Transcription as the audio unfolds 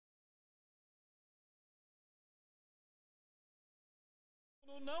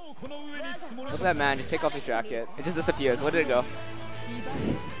Look at that man, just take off his jacket. It just disappears. Where did it go?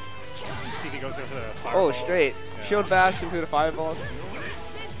 See if he goes there for the fireball. Oh, straight. Yeah. Shield bash into the fireballs.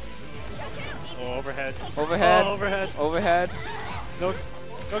 Oh, overhead. Overhead. Oh, overhead. Overhead. No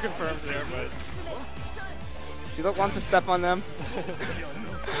confirms there, but She wants to step on them.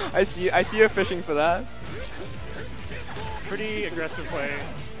 I see her fishing for that. Pretty aggressive play.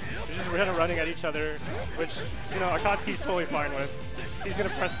 They're just kind of running at each other, which, you know, Akatsuki's totally fine with. He's gonna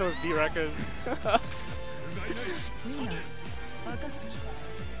press those B-Rekkas.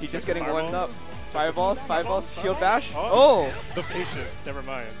 He's just getting warmed up. Fireballs, shield bash. Oh! Oh! The patience, never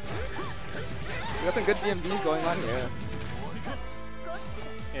mind. We got some good BMBs going on here.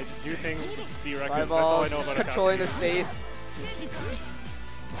 Yeah, just do things with B-Rekkas, that's all Fireballs, I know about controlling Akatsuki. the space.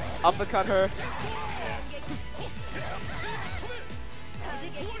 Uppercut her.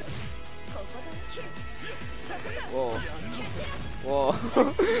 Whoa. Whoa.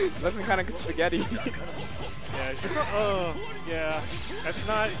 Looks kind of spaghetti. Yeah, oh, yeah. That's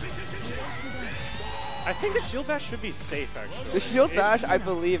not... I think the shield bash should be safe, actually. The shield bash, I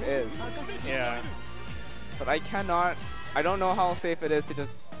believe, is. Yeah. But I don't know how safe it is to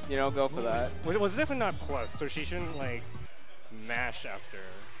just, you know, go for that. Well, it was definitely not plus, so she shouldn't, like, mash after.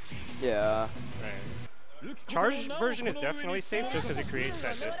 Yeah. Right. Charge version is definitely safe just because it creates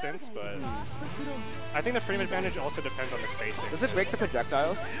that distance, but I think the frame advantage also depends on the spacing. Does it break the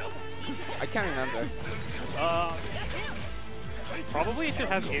projectiles? I can't remember. Probably if it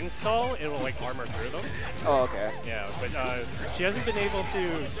has install, it will like armor through them. Oh, okay. Yeah, but she hasn't been able to,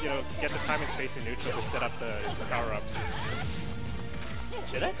 you know, get the time and spacing neutral to set up the power-ups.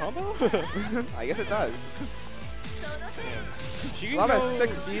 Did that combo? I guess it does. Yeah. A lot of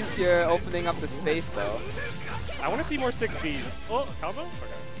 6Ds here opening up the space, though. I want to see more 6Bs. Oh, combo?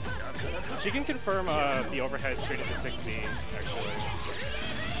 Okay. She can confirm the overhead straight into 6B, actually.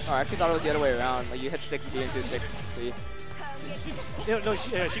 Oh, I actually thought it was the other way around. Like, you hit 6B into 6B. No,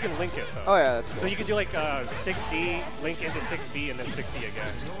 she can link it, though. Oh, yeah, that's cool. So you can do, like, 6C, link into 6B, and then 6C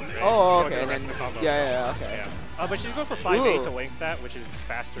again. Right? Oh, okay. And then, yeah, okay. Yeah. But she's going for 5A to link that, which is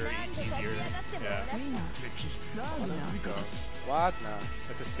faster, easier. Yeah. So, Wagner.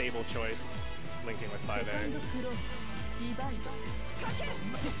 that's a stable choice, linking with 5A.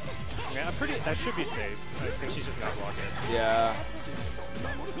 Yeah, that should be safe. I think she's just not blocking. Yeah.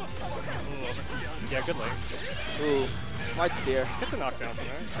 Yeah, good link. Ooh. Might steer. Gets a knockdown from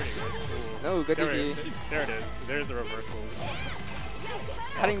there. Pretty good. No, good there DD. There it is. There's the reversals.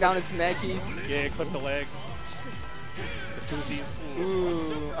 Cutting down his snaggies. Yeah, clip the legs. The foozies.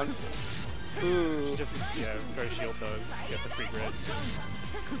 Ooh. Just, yeah, try to shield those. Get the free grid.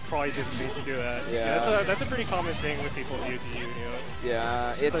 Probably didn't mean to do that. Yeah. That's a pretty common thing with people who use you know.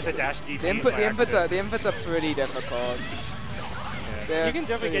 Yeah, it's like the dash DP. The inputs are pretty difficult. Yeah. You can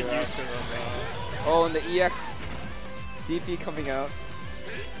definitely get used to them. Oh, and the EX DP coming out.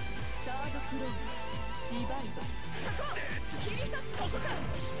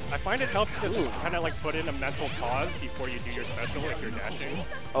 I find it helps to just kind of like put in a mental pause before you do your special if you're dashing.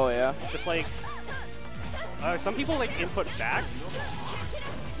 Oh yeah. Just like some people like input back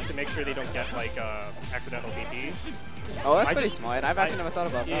to make sure they don't get like accidental DP. Oh, that's pretty smart. I've actually never thought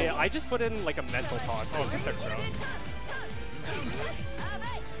about that. Yeah, I just put in like a mental pause. Oh, good tech throw.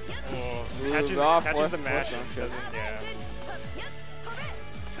 Oh, catches the mash. Yeah.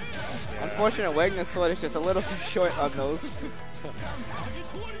 Unfortunate, Wagner's sword is just a little too short on those.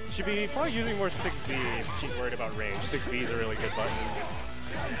 Should be probably using more 6B if she's worried about range. 6B is a really good button.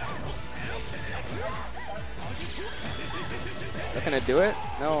 Is that gonna do it?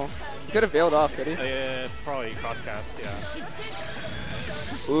 No. He could have bailed off, could he? Yeah, probably crosscast,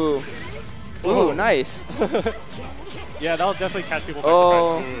 yeah. Ooh. Ooh, nice. Yeah, that'll definitely catch people by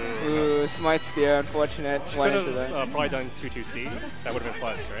surprise. Ooh, smite steer, unfortunate. She could have probably done 2-2C. That would have been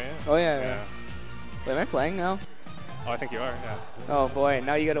plus, right? Oh, yeah. Wait, am I playing now? Oh, I think you are, yeah. Oh boy,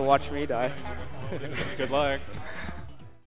 now you gotta watch me die. Good luck.